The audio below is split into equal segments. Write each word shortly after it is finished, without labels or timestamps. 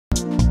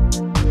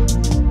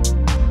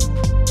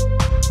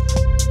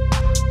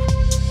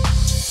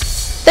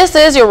This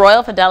is your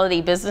Royal Fidelity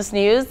Business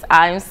News.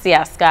 I'm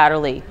C.S.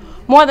 Scatterly.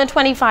 More than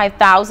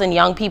 25,000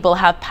 young people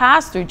have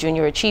passed through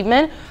Junior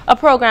Achievement, a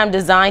program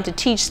designed to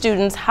teach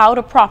students how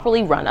to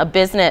properly run a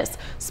business.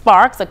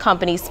 Sparks, a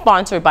company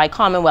sponsored by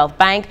Commonwealth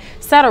Bank,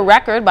 set a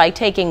record by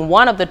taking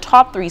one of the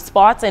top 3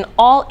 spots in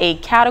all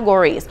 8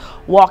 categories.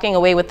 Walking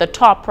away with the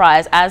top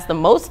prize as the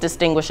most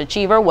distinguished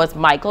achiever was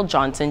Michael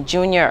Johnson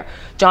Jr.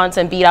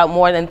 Johnson beat out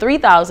more than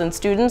 3,000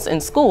 students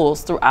in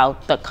schools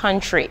throughout the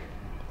country.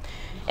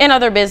 In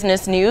other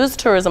business news,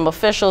 tourism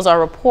officials are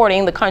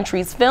reporting the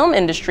country's film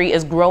industry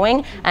is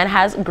growing and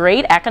has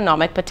great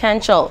economic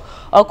potential.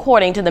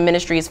 According to the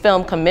ministry's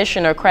film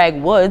commissioner, Craig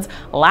Woods,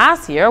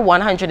 last year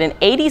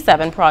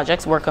 187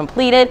 projects were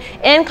completed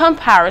in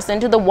comparison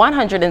to the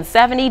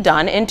 170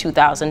 done in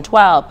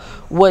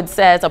 2012. Woods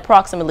says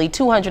approximately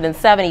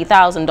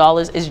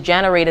 $270,000 is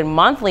generated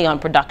monthly on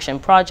production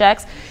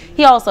projects.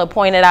 He also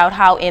pointed out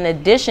how, in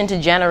addition to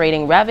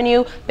generating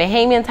revenue,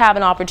 Bahamians have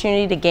an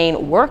opportunity to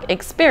gain work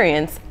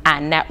experience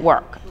and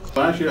network.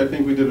 Last year, I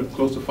think we did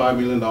close to $5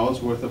 million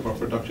worth of our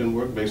production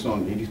work based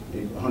on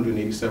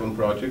 187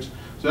 projects.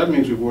 So that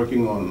means we're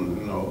working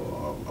on,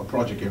 a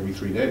project every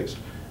 3 days.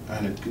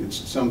 And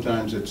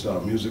sometimes it's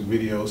music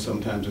videos,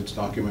 sometimes it's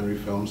documentary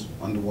films,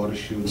 underwater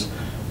shoots.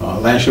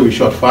 Last year we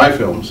shot 5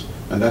 films,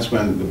 and that's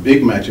when the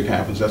big magic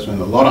happens. That's when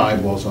a lot of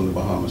eyeballs on the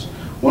Bahamas.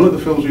 One of the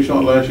films we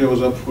shot last year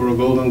was up for a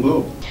Golden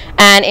Globe.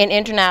 And in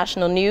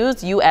international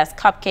news, U.S.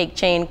 cupcake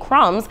chain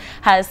Crumbs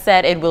has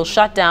said it will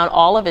shut down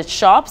all of its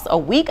shops a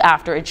week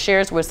after its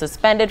shares were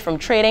suspended from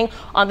trading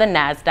on the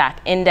NASDAQ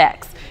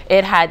index.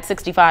 It had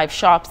 65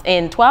 shops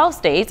in 12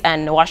 states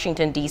and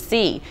Washington,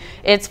 D.C.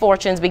 Its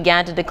fortunes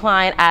began to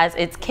decline as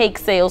its cake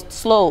sales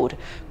slowed.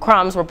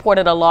 Crumbs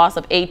reported a loss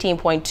of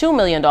 $18.2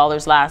 million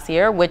last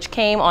year, which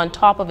came on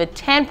top of a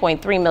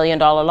 $10.3 million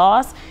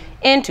loss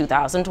in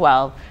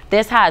 2012.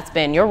 This has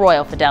been your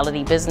Royal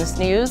Fidelity Business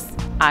News.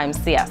 I'm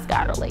C.S.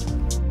 Scatterly.